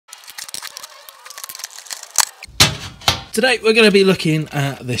Today we're going to be looking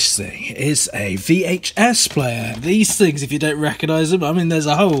at this thing. It's a VHS player. These things, if you don't recognise them, I mean there's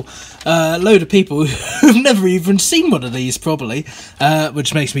a whole load of people who've never even seen one of these probably,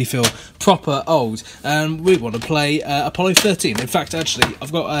 which makes me feel proper old. And we want to play Apollo 13. In fact, actually,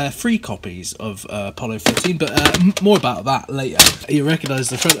 I've got 3 copies of Apollo 13, but more about that later. You recognise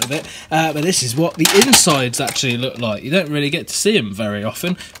the front of it, but this is what the insides actually look like. You don't really get to see them very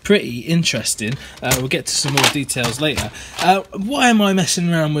often. Pretty interesting. We'll get to some more details later. Why am I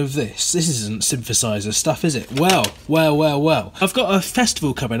messing around with this? This isn't synthesizer stuff, is it? Well. I've got a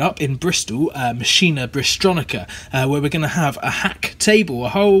festival coming up in Bristol, Machina Bristronica, where we're going to have a hack table, a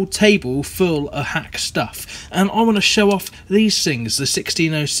whole table full of hack stuff. And I want to show off these things, the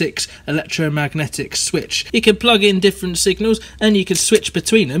 1606 electromagnetic switch. You can plug in different signals and you can switch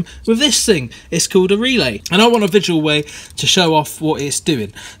between them with this thing. It's called a relay. And I want a visual way to show off what it's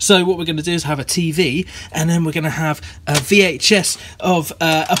doing. So what we're going to do is have a TV, and then we're going to have a VHS of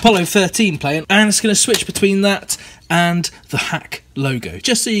Apollo 13 playing, and it's going to switch between that and the hack logo,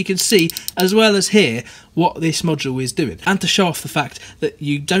 just so you can see, as well as hear, what this module is doing, and to show off the fact that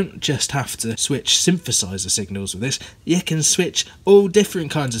you don't just have to switch synthesizer signals with this, you can switch all different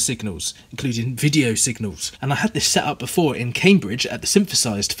kinds of signals, including video signals. And I had this set up before in Cambridge at the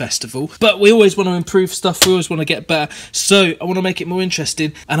Synthesized Festival, but we always want to improve stuff, we always want to get better, so I want to make it more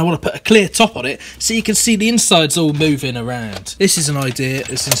interesting, and I want to put a clear top on it so you can see the insides all moving around. This is an idea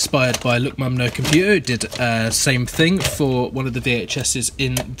that's inspired by Look Mum No Computer, who did same thing for one of the VHSs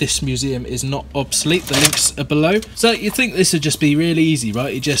in this museum is not obsolete. The links are below. So you think this would just be really easy,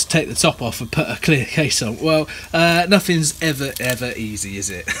 right? You just take the top off and put a clear case on. Well, nothing's ever easy,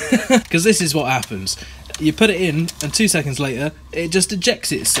 is it? Because this is what happens. You put it in and 2 seconds later it just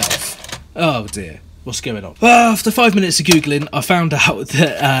ejects itself. Oh dear. What's going on? Well, after 5 minutes of Googling, I found out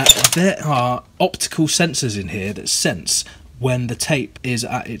that there are optical sensors in here that sense when the tape is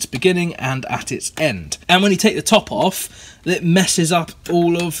at its beginning and at its end. And when you take the top off, it messes up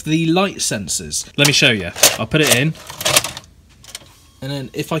all of the light sensors. Let me show you. I'll put it in, and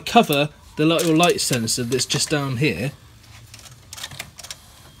then if I cover the little light sensor that's just down here,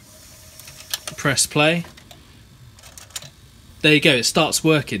 press play, there you go, it starts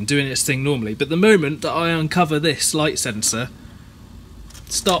working, doing its thing normally. But the moment that I uncover this light sensor,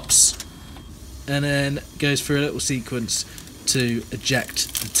 it stops, and then goes through a little sequence to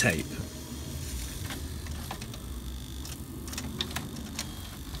eject the tape.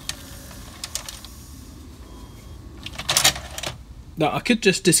 Now I could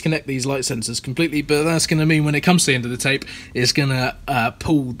just disconnect these light sensors completely, but that's going to mean when it comes to the end of the tape, it's going to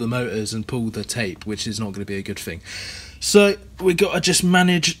pull the motors and pull the tape, which is not going to be a good thing. So we've got to just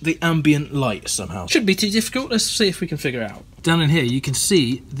manage the ambient light somehow. Shouldn't be too difficult. Let's see if we can figure it out. Down in here you can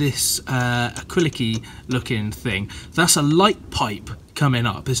see this acrylic-y looking thing. That's a light pipe coming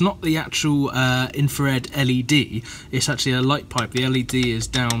up. It's not the actual infrared LED, it's actually a light pipe. The LED is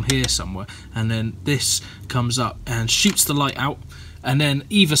down here somewhere, and then this comes up and shoots the light out. And then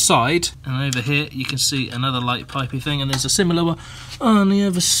either side, and over here you can see another light pipey thing, and there's a similar one on the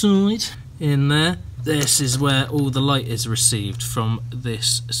other side in there. This is where all the light is received from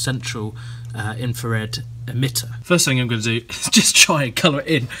this central infrared emitter. First thing I'm going to do is just try and colour it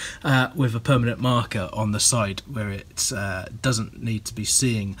in with a permanent marker on the side where it doesn't need to be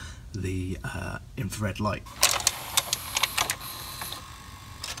seeing the infrared light.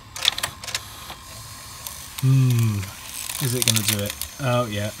 Is it going to do it? Oh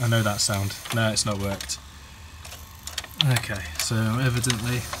yeah, I know that sound. No, it's not worked. Okay, so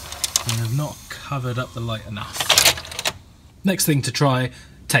evidently I have not covered up the light enough. Next thing to try,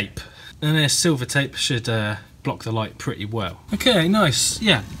 tape. And this silver tape should block the light pretty well. Okay, nice.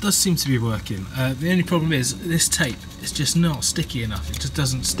 Yeah, it does seem to be working. The only problem is this tape is just not sticky enough. It just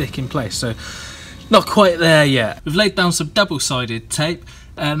doesn't stick in place, so not quite there yet. We've laid down some double-sided tape,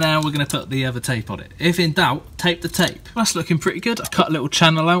 and now we're going to put the other tape on it. If in doubt, tape the tape. That's looking pretty good. I cut a little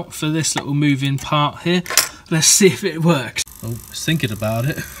channel out for this little moving part here. Let's see if it works. Oh, I was thinking about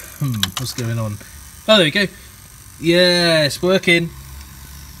it. What's going on? Oh, there we go. Yeah, it's working.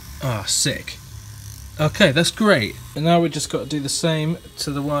 Ah, sick. Okay, that's great. And now we've just got to do the same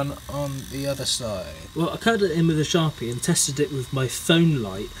to the one on the other side. Well, I cut it in with a Sharpie and tested it with my phone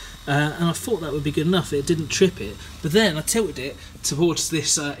light, and I thought that would be good enough. It didn't trip it. But then I tilted it towards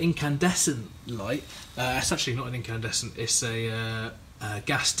this incandescent light. It's actually not an incandescent, it's a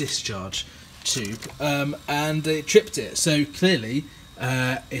gas discharge tube, and it tripped it. So clearly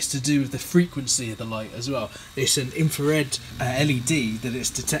it's to do with the frequency of the light as well. It's an infrared LED that it's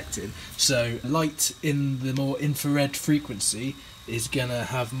detecting, so light in the more infrared frequency is going to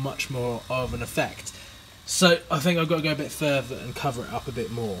have much more of an effect. So I think I've got to go a bit further and cover it up a bit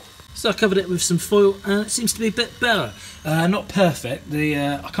more. So I covered it with some foil and it seems to be a bit better. Not perfect,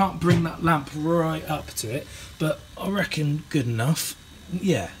 I can't bring that lamp right up to it, but I reckon good enough.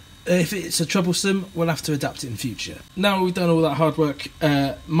 Yeah, if it's a troublesome, we'll have to adapt it in future. Now we've done all that hard work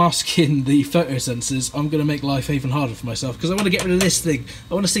masking the photo sensors, I'm going to make life even harder for myself because I want to get rid of this thing.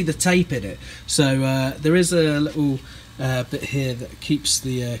 I want to see the tape in it. So there is a little bit here that keeps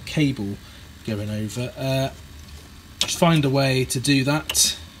the cable going over. Just find a way to do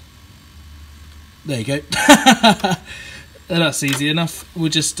that. There you go. That's easy enough. We'll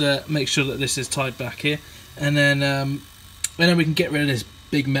just make sure that this is tied back here, and then we can get rid of this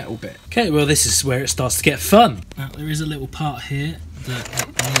big metal bit. Okay, well this is where it starts to get fun. Now there is a little part here that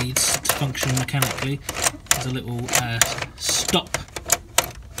it needs to function mechanically. There's a little stop.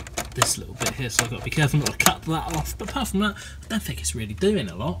 This little bit here, so I've got to be careful not to cut that off. But apart from that, I don't think it's really doing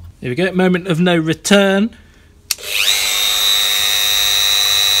a lot. Here we go. Moment of no return.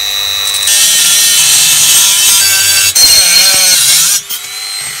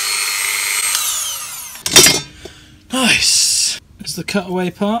 Nice. There's the cutaway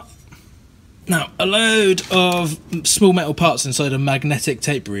part. Now, a load of small metal parts inside a magnetic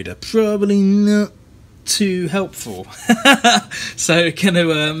tape reader. Probably not too helpful. So we're going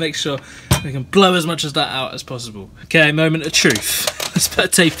to make sure we can blow as much of that out as possible. Okay, moment of truth. Let's put a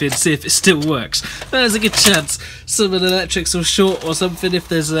tape in, see if it still works. There's a good chance some of the electrics will short or something if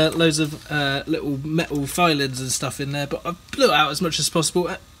there's loads of little metal filings and stuff in there, but I blew it out as much as possible.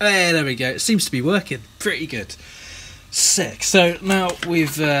 There we go. It seems to be working pretty good. Sick. So now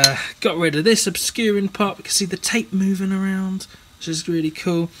we've got rid of this obscuring part. We can see the tape moving around, which is really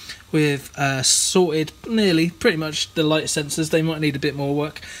cool. We've sorted nearly pretty much the light sensors. They might need a bit more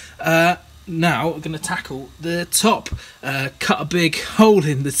work. Now we're going to tackle the top. Cut a big hole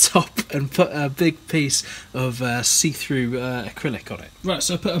in the top and put a big piece of see-through acrylic on it. Right,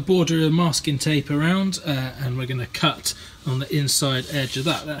 so I put a border of masking tape around and we're going to cut on the inside edge of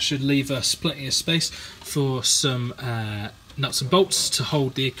that. That should leave us plenty of space for some nuts and bolts to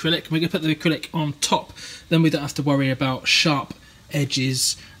hold the acrylic. We're going to put the acrylic on top, then we don't have to worry about sharp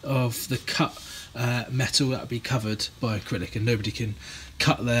edges of the cut metal that will be covered by acrylic and nobody can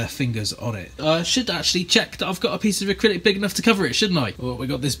cut their fingers on it. I should actually check that I've got a piece of acrylic big enough to cover it, shouldn't I? Well, we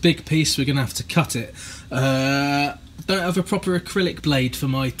got this big piece, we're going to have to cut it. Don't have a proper acrylic blade for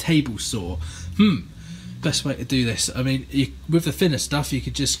my table saw. Best way to do this, I mean, with the thinner stuff you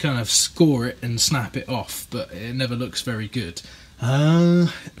could just kind of score it and snap it off, but it never looks very good.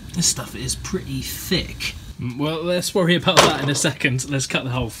 This stuff is pretty thick. Well, let's worry about that in a second. Let's cut the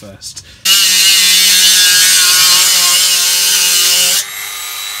hole first.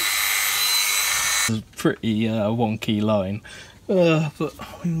 It's a pretty wonky line, but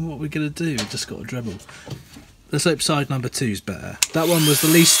I mean, what are we going to do? We've just got a Dremel. Let's hope side number 2's better. That one was the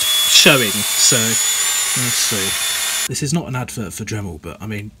least showing, so let's see. This is not an advert for Dremel, but I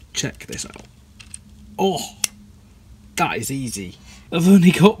mean, check this out. Oh, that is easy. I've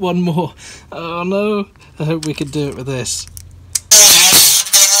only got one more. Oh no, I hope we can do it with this.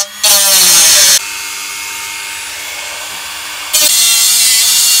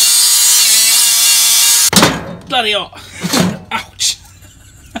 Bloody hot! Ouch!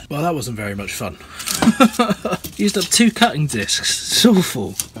 Well, that wasn't very much fun. Used up 2 cutting discs. It's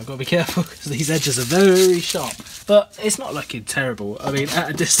awful. I've got to be careful because these edges are very sharp. But it's not looking terrible. I mean, at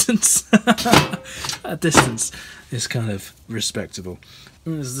a distance, it's kind of respectable.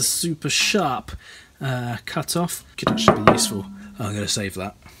 There's the super sharp cut off. Could actually be useful. I'm going to save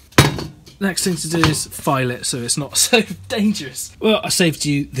that. Next thing to do is file it so it's not so dangerous. Well, I saved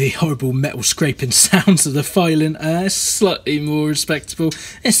you the horrible metal scraping sounds of the filing. It's slightly more respectable.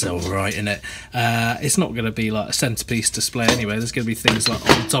 It's alright, isn't it? It's not going to be like a centerpiece display anyway. There's going to be things like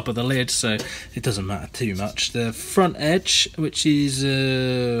on top of the lid, so it doesn't matter too much. The front edge, which is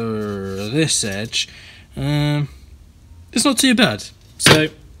this edge, it's not too bad. So,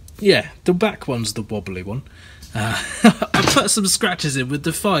 yeah, the back one's the wobbly one. I put some scratches in with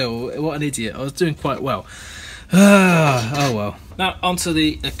the file. What an idiot. I was doing quite well. Oh well. Now onto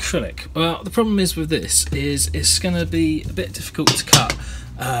the acrylic. Well, the problem is with this is it's going to be a bit difficult to cut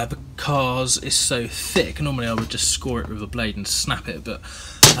because it's so thick. Normally I would just score it with a blade and snap it, but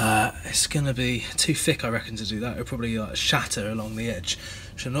it's going to be too thick, I reckon, to do that. It'll probably like shatter along the edge.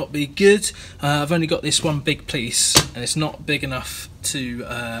 Should not be good. I've only got this one big piece and it's not big enough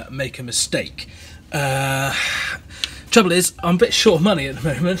to make a mistake. Trouble is, I'm a bit short of money at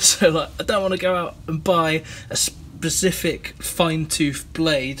the moment, so like I don't want to go out and buy a specific fine-tooth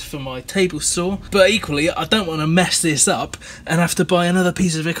blade for my table saw, but equally I don't want to mess this up and have to buy another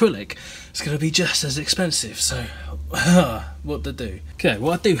piece of acrylic. It's going to be just as expensive, so what to do? Okay,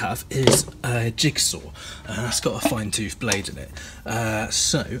 what I do have is a jigsaw, and that's got a fine-tooth blade in it.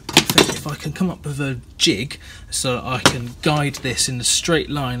 So I think if I can come up with a jig so that I can guide this in a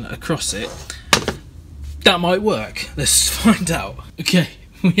straight line across it, that might work. Let's find out. Okay,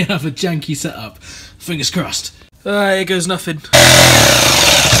 we have a janky setup. Fingers crossed. Here goes nothing.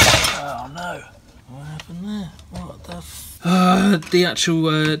 Oh no. What happened there? What the the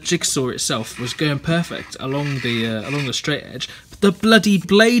actual jigsaw itself was going perfect along the straight edge, but the bloody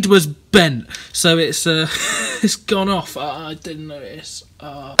blade was bent, so it's it's gone off. I didn't notice.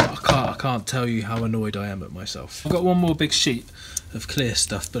 I can't tell you how annoyed I am at myself. I've got one more big sheet of clear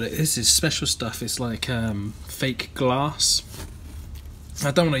stuff, but this is special stuff. It's like fake glass.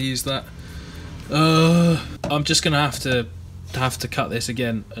 I don't want to use that. I'm just gonna have to cut this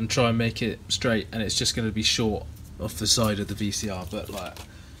again and try and make it straight, and it's just gonna be short off the side of the VCR. But like,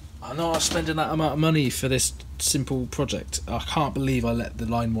 I know I'm spending that amount of money for this simple project. I can't believe I let the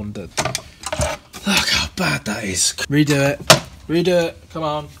line wander. Look how bad that is. Redo it. Come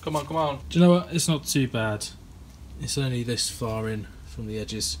on. Do you know what? It's not too bad. It's only this far in from the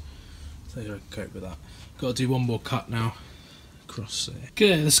edges. I think I can cope with that. Got to do one more cut now. Across there.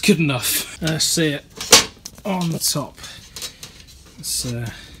 Okay, that's good enough. Let's see it on the top. It's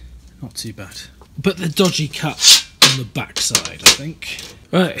not too bad. But the dodgy cut on the back side, I think.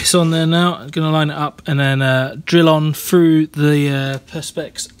 Right, it's on there now. I'm going to line it up and then drill on through the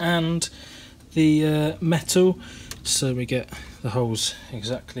perspex and the metal, so we get the holes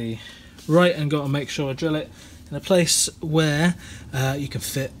exactly right, and got to make sure I drill it in a place where you can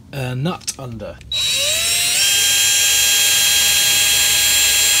fit a nut under.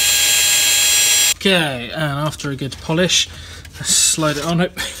 Okay, and after a good polish, let's slide it on,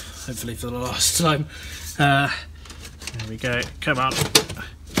 hopefully for the last time. There we go, come on.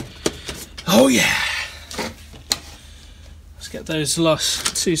 Oh yeah! Let's get those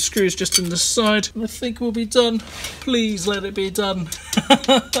last two screws just in the side, and I think we'll be done. Please let it be done.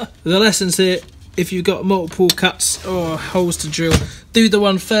 The lessons here: if you've got multiple cuts or holes to drill, do the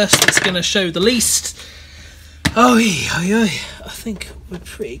one first that's going to show the least. Oh yeah, I think we're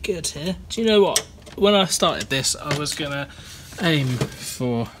pretty good here. Do you know what? When I started this, I was going to aim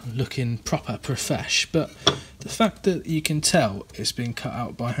for looking proper profesh, but the fact that you can tell it's been cut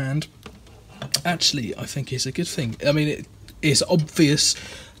out by hand, actually I think is a good thing. I mean, it is obvious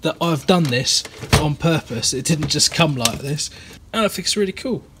that I've done this on purpose. It didn't just come like this, and I think it's really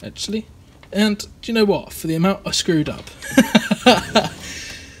cool, actually. And do you know what? For the amount I screwed up,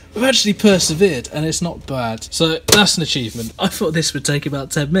 I've actually persevered, and it's not bad. So that's an achievement. I thought this would take about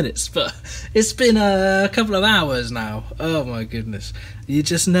 10 minutes, but it's been a couple of hours now. Oh my goodness. You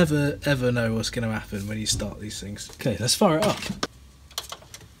just never ever know what's going to happen when you start these things. Okay, let's fire it up.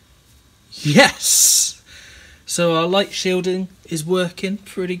 Yes! So our light shielding is working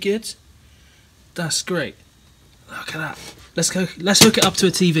pretty good. That's great. Look at that. Let's hook it up to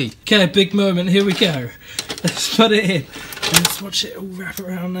a TV. Okay, big moment, here we go. Let's put it in. Let's watch it all wrap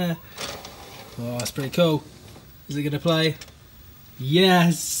around there. Oh, that's pretty cool. Is it going to play?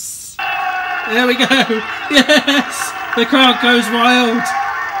 Yes! There we go! Yes! The crowd goes wild!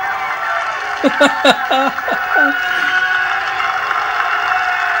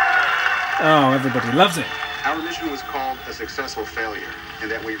 Oh, everybody loves it. Our mission was called a successful failure, and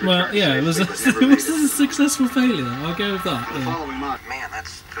that we well, yeah, it was a successful failure. I'll go with that. The following month. Man,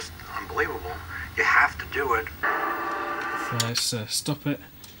 that's just unbelievable. You have to do it. So let's stop it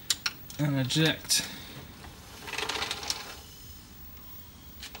and eject.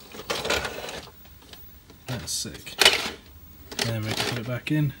 That's sick. Then we can put it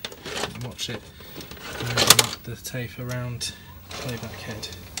back in and watch it moving up the tape around playback head.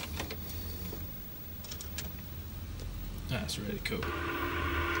 That's really cool.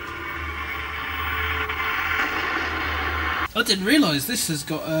 I didn't realise this has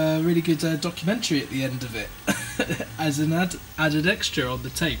got a really good documentary at the end of it as an added extra on the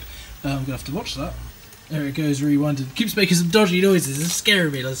tape. I'm going to have to watch that. There it goes, rewinded. It keeps making some dodgy noises. It's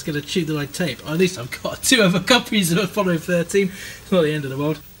scaring me. It's going to chew the my tape. At least I've got 2 other copies of Apollo 13. It's not the end of the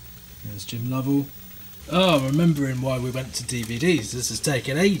world. There's Jim Lovell. Oh, I'm remembering why we went to DVDs. This has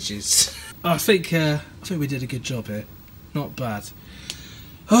taken ages. I think we did a good job here. Not bad.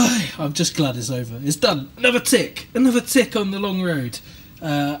 Oh, I'm just glad it's over. It's done. Another tick on the long road,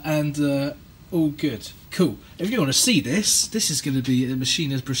 and all good. Cool. If you want to see this is going to be a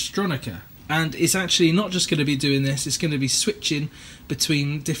Machina's Brastronica, and it's actually not just going to be doing this. It's going to be switching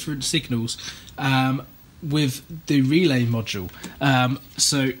between different signals. with the relay module.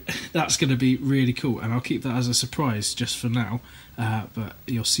 So that's going to be really cool, and I'll keep that as a surprise just for now, but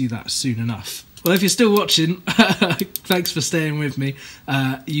you'll see that soon enough. Well, if you're still watching, thanks for staying with me.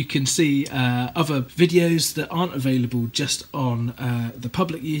 You can see other videos that aren't available just on the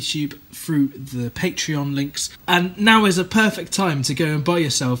public YouTube through the Patreon links. And now is a perfect time to go and buy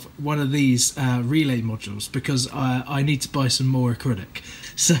yourself one of these relay modules, because I need to buy some more acrylic.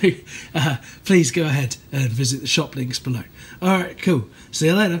 So please go ahead and visit the shop links below. Alright, cool. See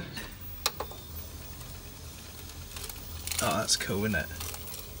you later. Oh, that's cool, isn't it?